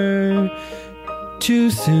river. Too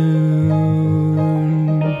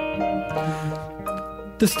soon.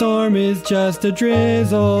 The storm is just a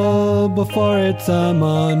drizzle before it's a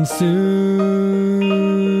monsoon.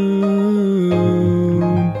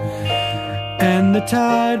 And the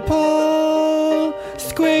tadpole,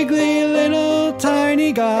 squiggly little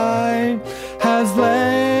tiny guy, has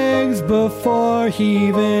legs before he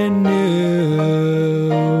even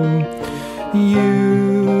knew.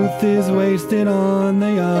 Youth is wasted on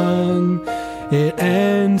the young. It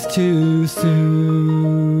ends too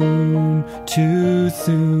soon, too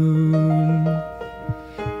soon.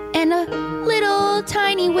 And a little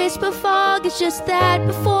tiny wisp of fog is just that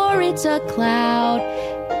before it's a cloud.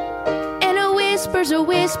 And a whisper's a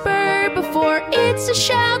whisper before it's a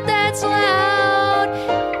shout that's loud.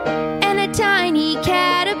 And a tiny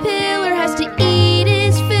caterpillar has to eat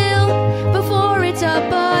his fill before it's a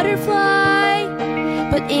butterfly.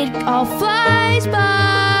 But it all flies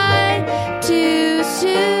by too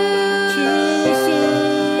soon. Too soon.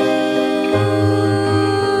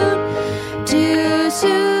 Too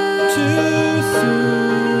soon. Too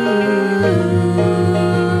soon.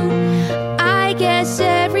 I guess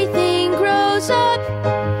everything grows up,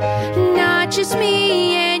 not just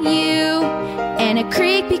me and you. And a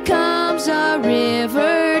creek becomes a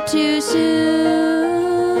river too soon.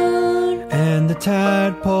 And the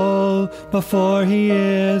tadpole, before he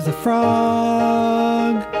is a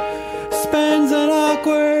frog, spends an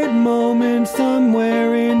awkward moment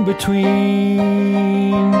somewhere in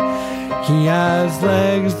between. He has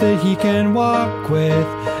legs that he can walk with,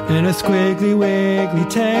 and a squiggly wiggly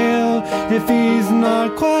tail if he's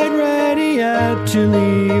not quite ready yet to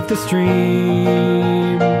leave the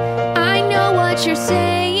stream. I know what you're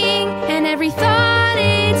saying, and every thought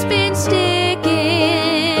it's been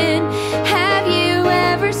sticking. Have you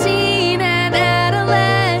ever seen an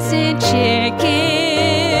adolescent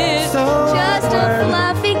chicken? So Just a awkward.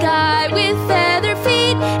 fluffy guy with feather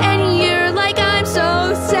feet, and you're like, I'm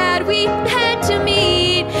so sad we had to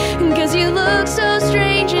meet, 'cause you look so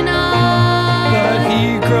strange and odd. But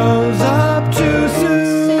he grows up too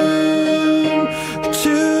soon,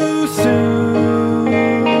 too soon.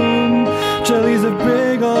 Jelly's a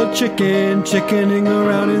big old chicken, chickening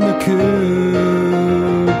around in the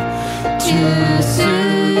coop. Too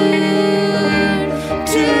soon,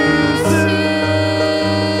 too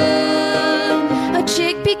soon. A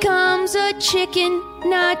chick becomes a chicken,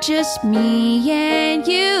 not just me and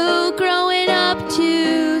you, growing up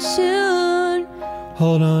too soon.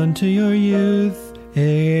 Hold on to your youth,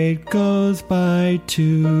 it goes by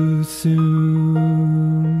too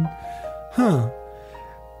soon. Huh.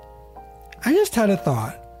 I just had a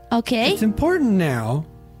thought. Okay, It's important now,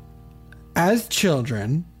 as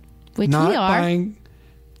children, which not we are. buying,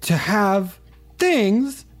 to have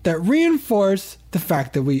things that reinforce the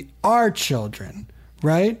fact that we are children,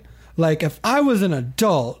 right? Like if I was an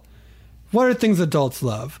adult, what are things adults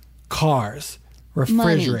love? Cars,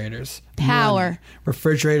 refrigerators, Power. money,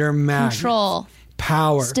 refrigerator magnet, Control.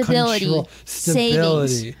 power, Stability. control,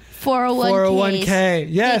 stability, Savings. 401ks. 401k.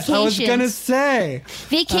 Yes, I was Vacations. gonna say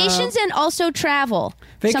Vacations and also travel.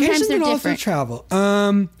 vacations Sometimes they're and also different. travel.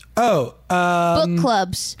 Book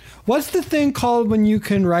clubs. What's the thing called when you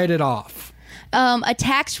can write it off? A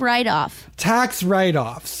tax write-off. Tax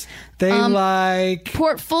write-offs. They like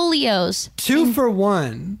Portfolios. 2 for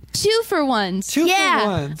 1. 2-for-1s. 2 for Yeah.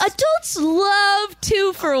 ones. Adults love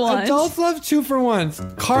 2-for-1s. Adults love 2 for 1s.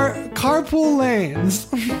 Carpool lanes.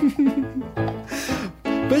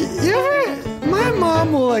 But you ever, my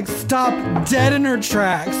mom will like stop dead in her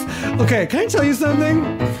tracks. Okay, can I tell you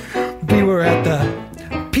something? We were at the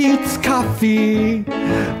Pete's Coffee,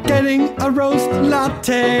 getting a roast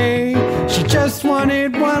latte. She just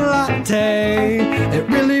wanted one latte. It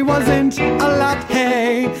really wasn't a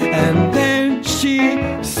latte. And then she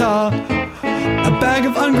saw a bag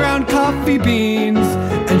of unground coffee beans,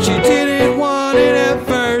 and she didn't want it at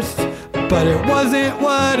first. But it wasn't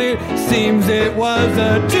what it seems. It was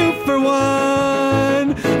a 2 for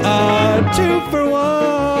 1. A 2 for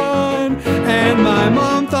 1. And my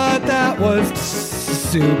mom thought that was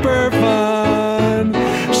super fun.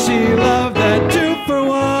 She loved that 2 for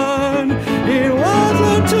 1. It was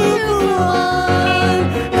a 2 for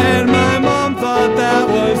 1. And my mom thought that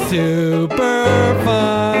was super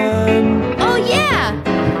fun. Oh, yeah.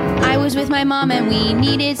 I was with my mom and we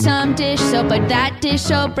needed some dish soap, but that dish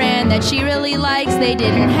soap brand that she really likes, they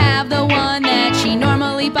didn't have the one that she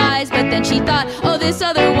normally buys. But then she thought, oh, this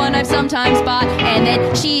other one I've sometimes bought. And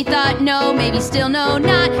then she thought, no, maybe still no,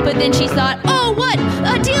 not. But then she thought, oh, what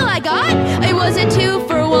a deal I got. It was a 2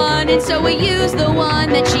 for 1, and so we used the one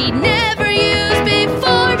that she'd never used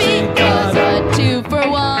before, because a 2 for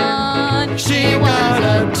 1. She got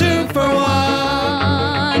a 2 for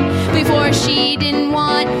 1. Before she didn't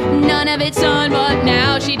want none of its on, but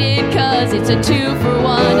now she did, 'cause it's a 2 for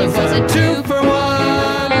 1. It was a 2 for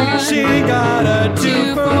 1. She got a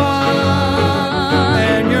 2 for 1.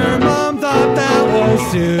 And your mom thought that was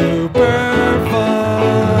super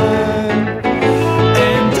fun.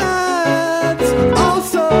 And I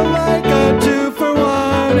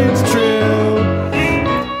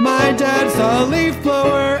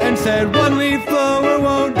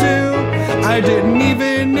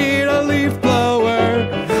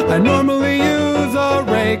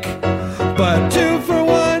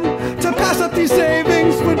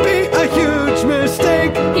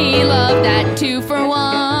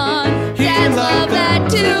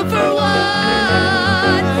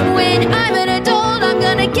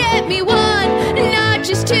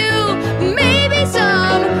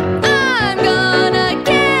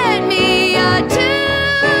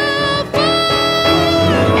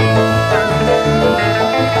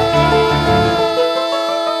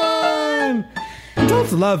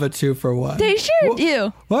love a 2-for-1. They sure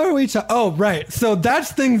do. What are we talking? Oh, right. So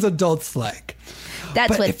that's things adults like.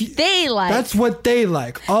 That's what they like. That's what they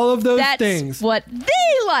like. All of those things. That's what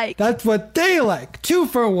they like. That's what they like.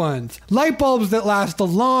 2-for-1s. Light bulbs that last a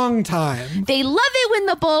long time. They love it when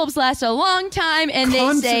the bulbs last a long time and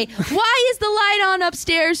they say, why is the light on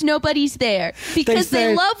upstairs? Nobody's there. Because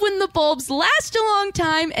they love when the bulbs last a long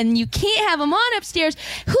time and you can't have them on upstairs.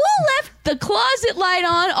 Who left the closet light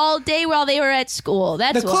on all day while they were at school?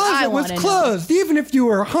 That's what I want to know. The closet was closed. Even if you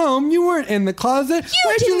were home, you weren't in the closet.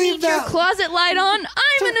 You didn't leave your closet light on.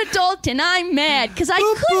 I'm an adult and I'm mad because I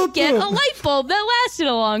couldn't get a light bulb that lasted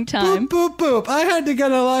a long time. Boop, boop, boop. I had to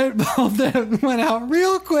get a light bulb that went out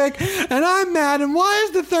real quick and I'm mad. And why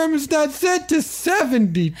is the thermostat set to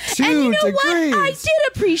 72 degrees? And you know what? I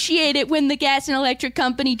did appreciate it when the gas and electric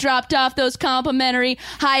company dropped off those complimentary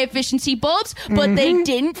high efficiency bulbs, but they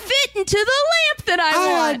didn't fit into the lamp that I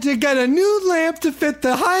want. I had to get a new lamp to fit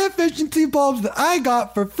the high efficiency bulbs that I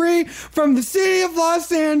got for free from the city of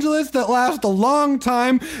Los Angeles that last a long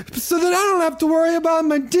time so that I don't have to worry about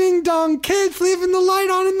my ding-dong kids leaving the light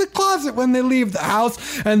on in the closet when they leave the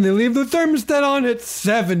house and they leave the thermostat on at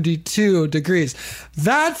 72 degrees.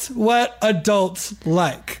 That's what adults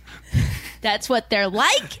like. That's what they're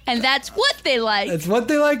like, and that's what they like. It's what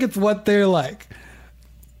they like, it's what they're like.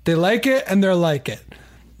 They like it, and they're like it.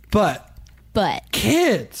 But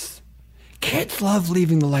kids love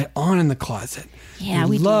leaving the light on in the closet. Yeah,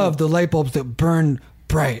 we love the light bulbs that burn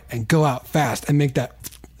bright and go out fast and make that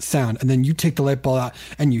sound. And then you take the light bulb out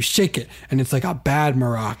and you shake it, and it's like a bad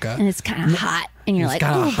maraca. And it's kind of hot, and you're like,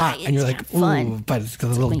 ooh, hot, and you're like, ooh, but it's a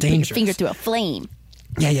little dangerous. Put your finger through a flame.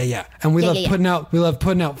 Yeah. And we love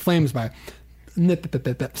putting out flames by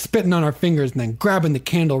spitting on our fingers and then grabbing the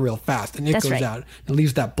candle real fast, and it goes out and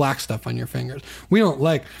leaves that black stuff on your fingers. We don't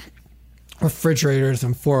like refrigerators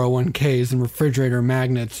and 401ks and refrigerator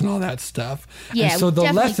magnets and all that stuff. Yeah, and so we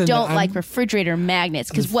definitely don't like refrigerator magnets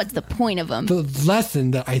because what's the point of them? The lesson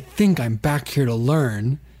that I think I'm back here to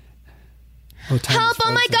learn. Help!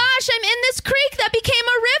 Oh my gosh, I'm in this creek that became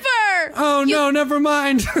a river! Oh no, never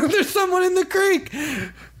mind. There's someone in the creek.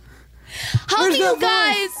 Help me, you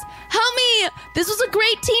guys! Help me! This was a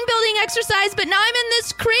great team building exercise, but now I'm in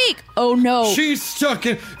this creek. Oh no. She's stuck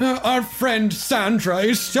in... our friend Sandra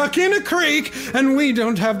is stuck in a creek, and we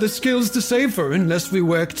don't have the skills to save her unless we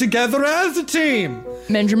work together as a team.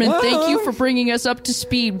 Benjamin, thank you for bringing us up to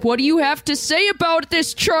speed. What do you have to say about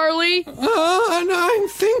this, Charlie? And I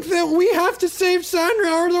think that we have to save Sandra,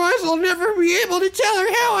 otherwise I'll never be able to tell her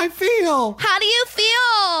how I feel. How do you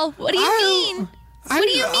feel? What do you mean? What do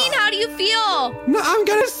you mean, how do you feel? No, I'm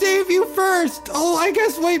gonna save you first. Oh, I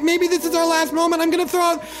guess, wait, maybe this is our last moment. I'm gonna throw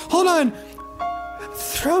out, hold on.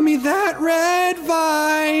 Throw me that red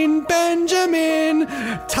vine, Benjamin.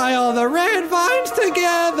 Tie all the red vines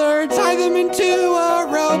together. Tie them into a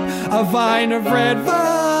rope, a vine of red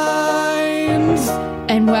vines.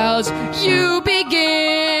 And while you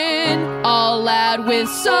begin, I'll add with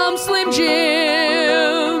some Slim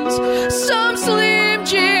Jims. Some Slim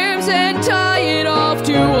Jims and tie it off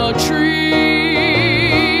to a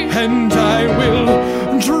tree. And I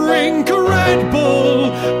will drink a Red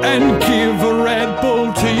Bull and give a Red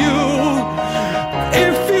Bull to you.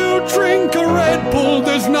 If you drink a Red Bull,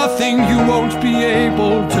 there's nothing you won't be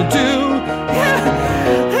able to do.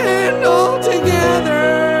 And all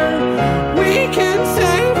together, we can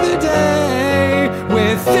save the day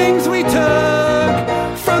with things we took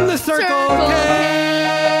from the Circle K.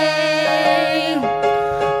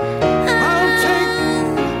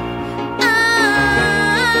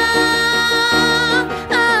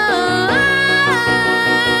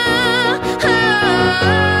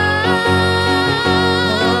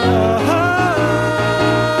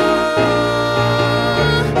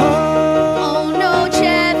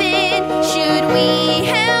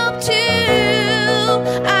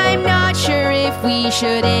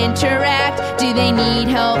 Should interact. Do they need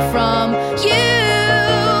help from you?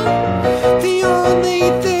 The only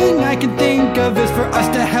thing I can think of is for us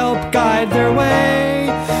to help guide their way.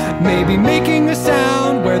 Maybe making a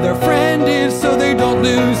sound where their friend is so they don't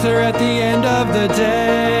lose her at the end of the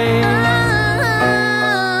day.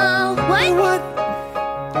 What?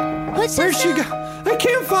 What's Where's she go? I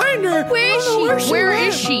can't find her. Where is she? Where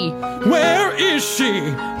is she? Where is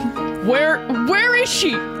she? Where is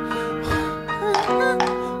she?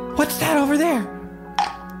 What's that over there?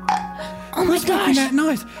 Oh my gosh. Who's making that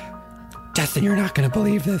noise? Justin, you're not going to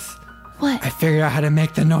believe this. What? I figured out how to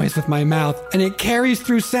make the noise with my mouth, and it carries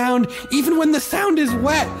through sound even when the sound is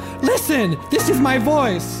wet. Listen, this is my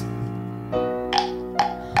voice.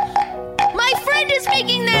 My friend is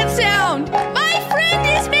making that sound. My friend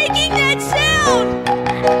is making that sound.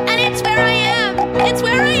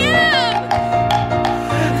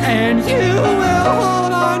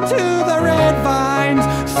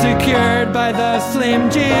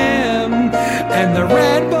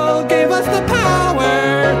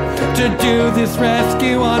 to do this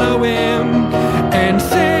rescue on a whim. And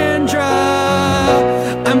Sandra,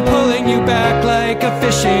 I'm pulling you back like a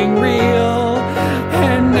fishing reel.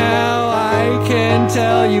 And now I can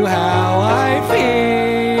tell you how I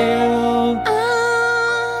feel.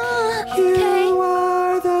 Okay. You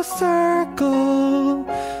are the circle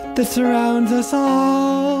that surrounds us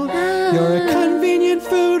all. You're a convenient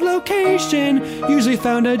food location, usually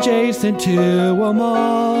found adjacent to a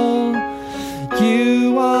mall.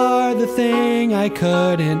 You are the thing I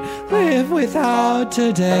couldn't live without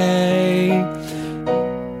today.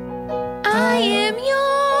 I am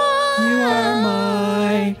yours. You are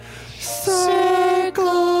my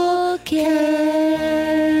Circle K.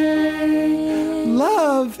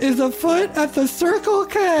 Love is afoot at the Circle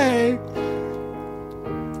K.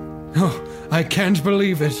 Oh, I can't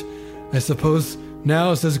believe it. I suppose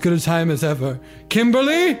now is as good a time as ever.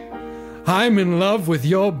 Kimberly, I'm in love with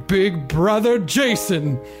your big brother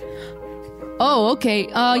Jason. Oh, okay.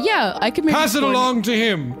 Yeah, I can maybe Pass it coordinate. along to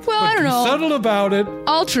him. Well, I don't Be know. subtle about it.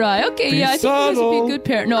 I'll try. Okay, Be yeah, I think you guys would be subtle. a good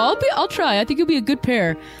pair. No, I'll try. I think you'll be a good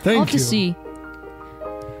pair. Thank I'll have you. to see.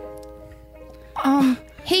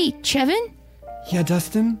 Hey, Chevin? Yeah,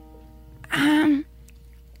 Dustin? I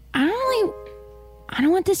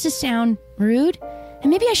don't want this to sound rude. And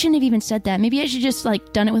maybe I shouldn't have even said that. Maybe I should just,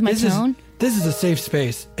 done it with my tone. This is a safe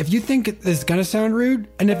space. If you think this is gonna sound rude,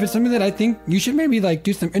 and if it's something that I think you should maybe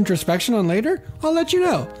do some introspection on later, I'll let you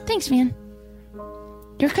know. Thanks, man.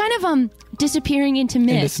 You're kind of, disappearing into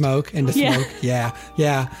mist. Into smoke. Yeah.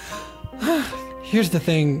 Here's the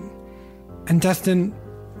thing, and Dustin,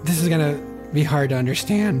 this is gonna be hard to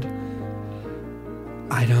understand.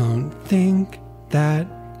 I don't think that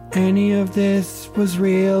any of this was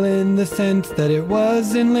real in the sense that it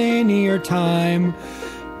was in linear time.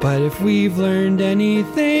 But if we've learned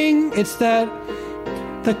anything, it's that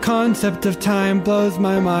the concept of time blows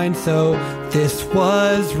my mind. So this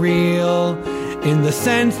was real in the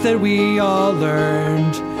sense that we all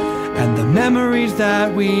learned, and the memories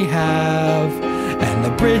that we have, and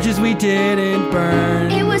the bridges we didn't burn.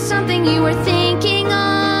 It was something you were thinking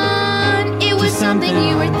on. It was something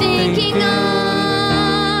you were thinking on.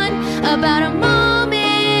 About a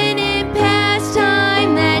moment in past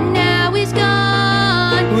time that now is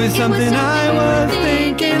gone. It was something I was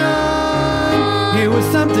thinking on. It was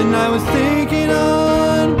something I was thinking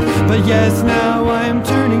on. But yes, now I'm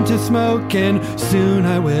turning to smoke, and soon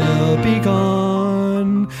I will be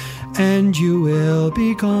gone. And you will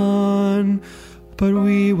be gone. But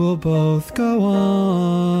we will both go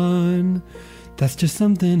on. That's just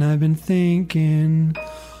something I've been thinking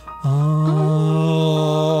on.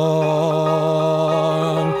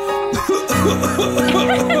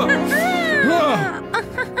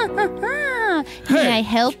 May I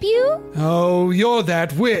help you? Oh, you're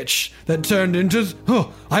that witch that turned into...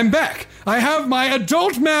 Oh, I'm back. I have my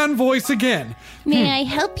adult man voice again. May I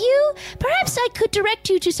help you? Perhaps I could direct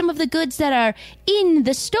you to some of the goods that are in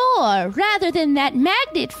the store rather than that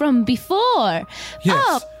magnet from before.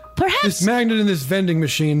 Yes. Perhaps... This magnet in this vending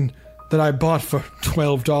machine that I bought for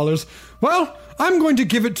 $12. Well, I'm going to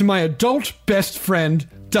give it to my adult best friend,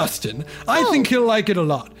 Dustin. I think he'll like it a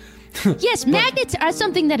lot. Yes, magnets are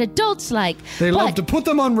something that adults like. They love to put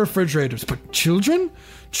them on refrigerators, but children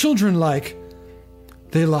like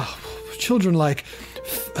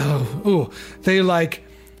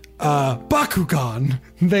Bakugan.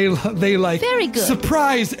 They like Very good.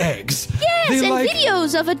 surprise eggs. Yes, they and like,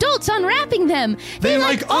 videos of adults unwrapping them. They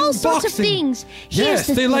like all sorts of unboxing. things. Yes, Here's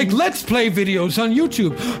the they like thing. Let's Play videos on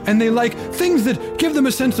YouTube. And they like things that give them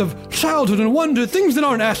a sense of childhood and wonder, things that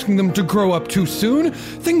aren't asking them to grow up too soon,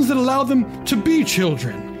 things that allow them to be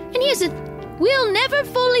children. And here's the we'll never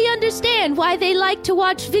fully understand why they like to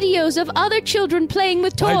watch videos of other children playing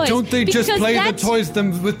with toys. Why don't they just because play the that's- toys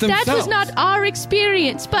with themselves? That was not our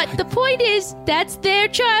experience, but the point is, that's their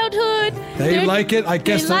childhood. They like it. I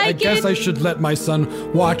guess I should let my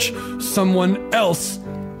son watch someone else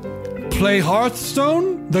play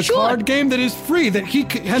Hearthstone, the Sure. card game that is free that he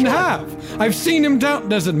can have. I've seen him down.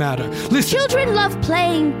 Doesn't matter. Listen. Children love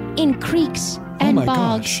playing in creeks and my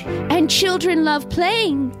bogs, gosh. and children love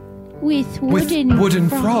playing with With wooden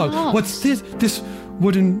frog. frogs. What's this? This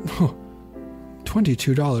wooden.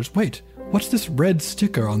 $22. Wait. What's this red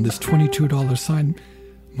sticker on this $22 sign?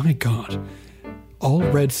 My God. All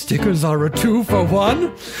red stickers are a 2 for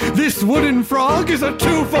 1? This wooden frog is a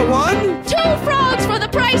 2 for 1? 2 frogs for the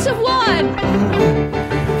price of 1.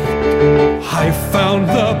 I found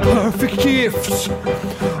the perfect gift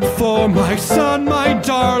for my son, my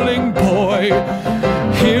darling boy.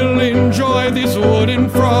 He'll enjoy this wooden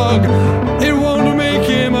frog. It won't make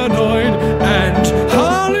him annoyed, and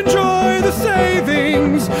I'll enjoy the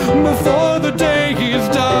savings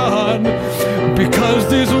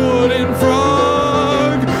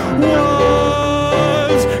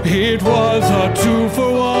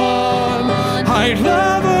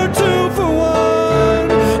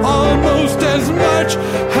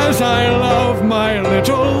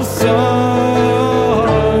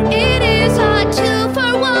song. It is a 2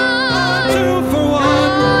 for 1. 2 for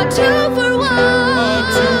 1. 2 for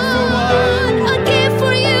 1. 2 for 1. A gift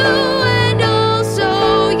for you and also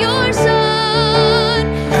your son.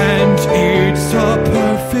 And it's a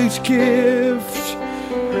perfect gift.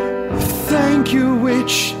 Thank you,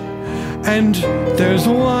 witch. And there's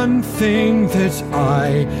one thing that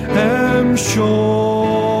I am sure.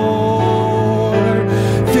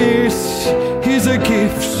 This is a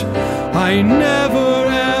gift I never,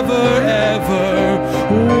 ever, ever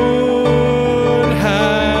would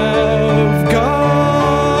have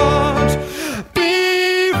got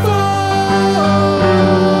before.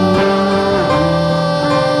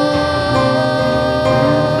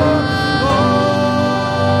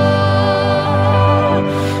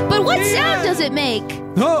 But what sound does it make?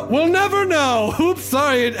 Oh, we'll never know. Oops,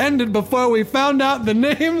 sorry, it ended before we found out the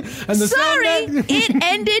name and the Sorry, sound. it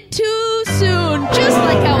ended too soon. Just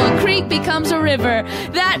like how a creek becomes a river.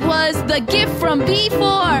 That was the gift from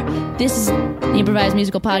B4. This is the Improvised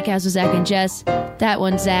Musical Podcast with Zach and Jess. That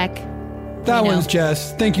one's Zach. That one's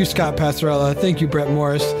Jess. Thank you, Scott Passarella. Thank you, Brett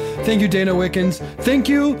Morris. Thank you, Dana Wickens. Thank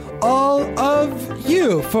you, all of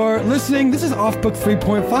you, for listening. This is Off Book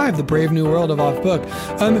 3.5, the brave new world of Off Book.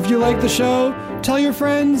 If you like the show, tell your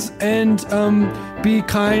friends and be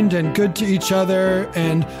kind and good to each other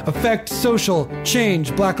and affect social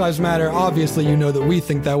change. Black Lives Matter. Obviously, you know that we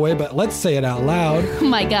think that way, but let's say it out loud. Oh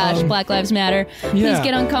my gosh, Black Lives Matter. Please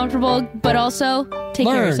get uncomfortable, but also take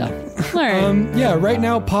care of yourself. Learn. Right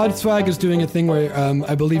now, Podswag is doing a thing where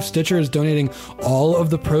I believe Stitcher is donating all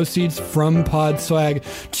of the proceeds from Podswag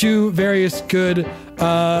to various good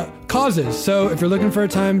causes. So if you're looking for a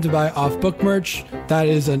time to buy off-book merch, that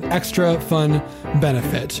is an extra fun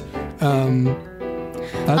benefit.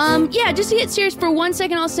 Just to get serious for 1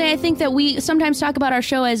 second, I'll say I think that we sometimes talk about our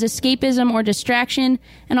show as escapism or distraction,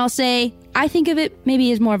 and I'll say I think of it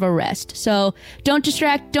maybe as more of a rest. So don't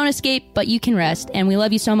distract, don't escape, but you can rest. And we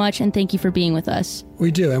love you so much, and thank you for being with us.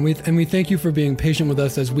 We do, and we thank you for being patient with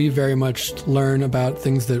us as we very much learn about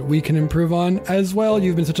things that we can improve on as well.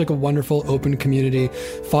 You've been such like a wonderful, open community,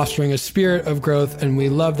 fostering a spirit of growth, and we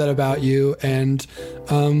love that about you. And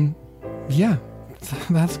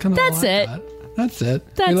that's kind of that's it. That's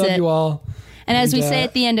it. That's we love it. you all. And as we say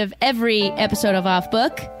at the end of every episode of Off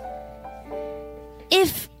Book,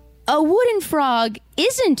 if a wooden frog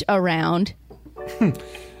isn't around,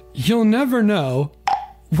 you'll never know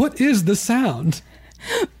what is the sound.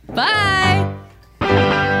 Bye.